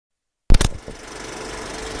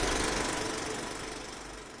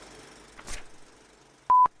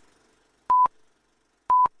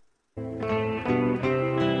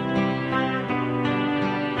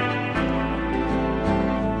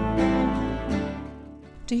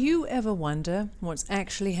Do you ever wonder what's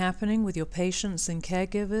actually happening with your patients and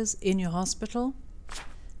caregivers in your hospital?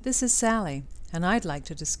 This is Sally, and I'd like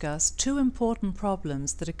to discuss two important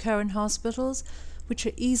problems that occur in hospitals which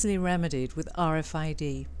are easily remedied with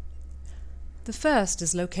RFID. The first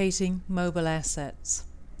is locating mobile assets.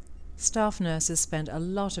 Staff nurses spend a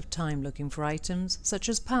lot of time looking for items such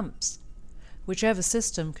as pumps. Whichever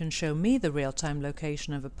system can show me the real-time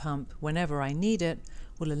location of a pump whenever I need it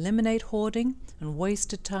will eliminate hoarding and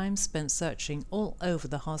wasted time spent searching all over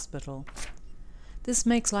the hospital. This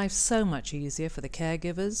makes life so much easier for the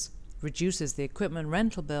caregivers, reduces the equipment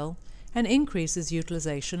rental bill, and increases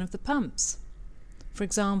utilization of the pumps. For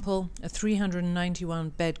example, a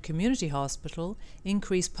 391-bed community hospital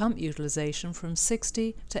increased pump utilization from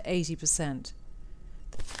 60 to 80%.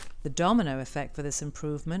 The domino effect for this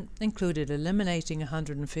improvement included eliminating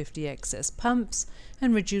 150 excess pumps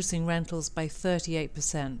and reducing rentals by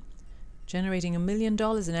 38%, generating $1 million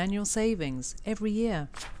in annual savings every year.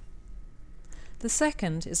 The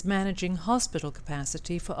second is managing hospital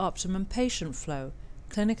capacity for optimum patient flow,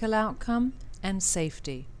 clinical outcome, and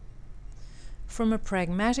safety. From a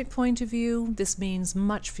pragmatic point of view, this means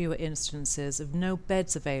much fewer instances of no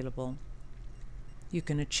beds available. You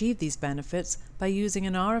can achieve these benefits by using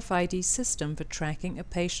an RFID system for tracking a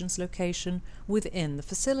patient's location within the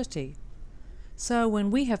facility. So when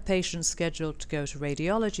we have patients scheduled to go to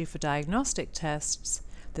radiology for diagnostic tests,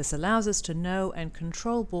 this allows us to know and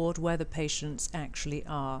control board where the patients actually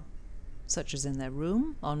are, such as in their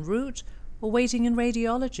room, en route, or waiting in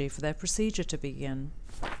radiology for their procedure to begin.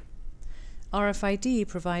 RFID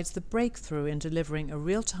provides the breakthrough in delivering a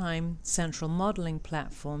real-time central modeling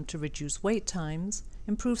platform to reduce wait times,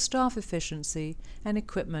 improve staff efficiency, and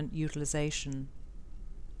equipment utilization.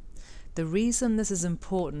 The reason this is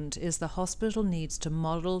important is the hospital needs to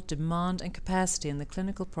model demand and capacity in the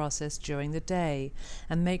clinical process during the day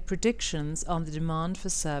and make predictions on the demand for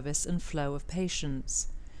service and flow of patients.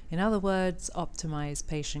 In other words, optimize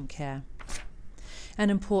patient care. An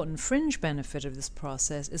important fringe benefit of this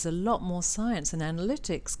process is a lot more science and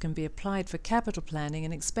analytics can be applied for capital planning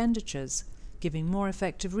and expenditures, giving more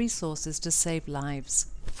effective resources to save lives.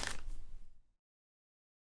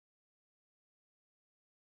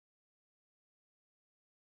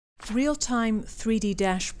 Real-time 3D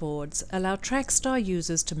dashboards allow TrackStar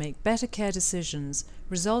users to make better care decisions,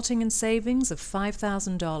 resulting in savings of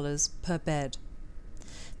 $5,000 per bed.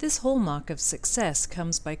 This hallmark of success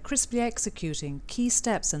comes by crisply executing key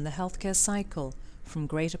steps in the healthcare cycle, from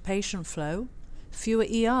greater patient flow, fewer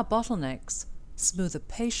ER bottlenecks, smoother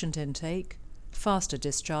patient intake, faster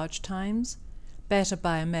discharge times, better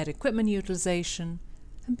biomed equipment utilization,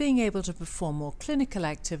 and being able to perform more clinical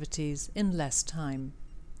activities in less time.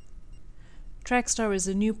 TrackStar is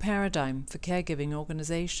a new paradigm for caregiving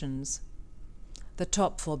organizations. The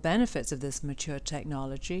top 4 benefits of this mature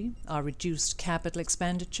technology are reduced capital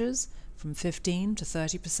expenditures from 15 to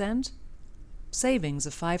 30%, savings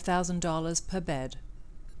of $5,000 per bed,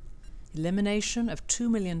 elimination of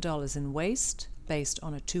 $2 million in waste based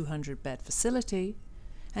on a 200-bed facility,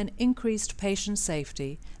 and increased patient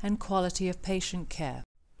safety and quality of patient care.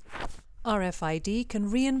 RFID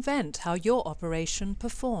can reinvent how your operation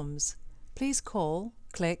performs. Please call,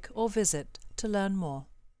 click, or visit to learn more.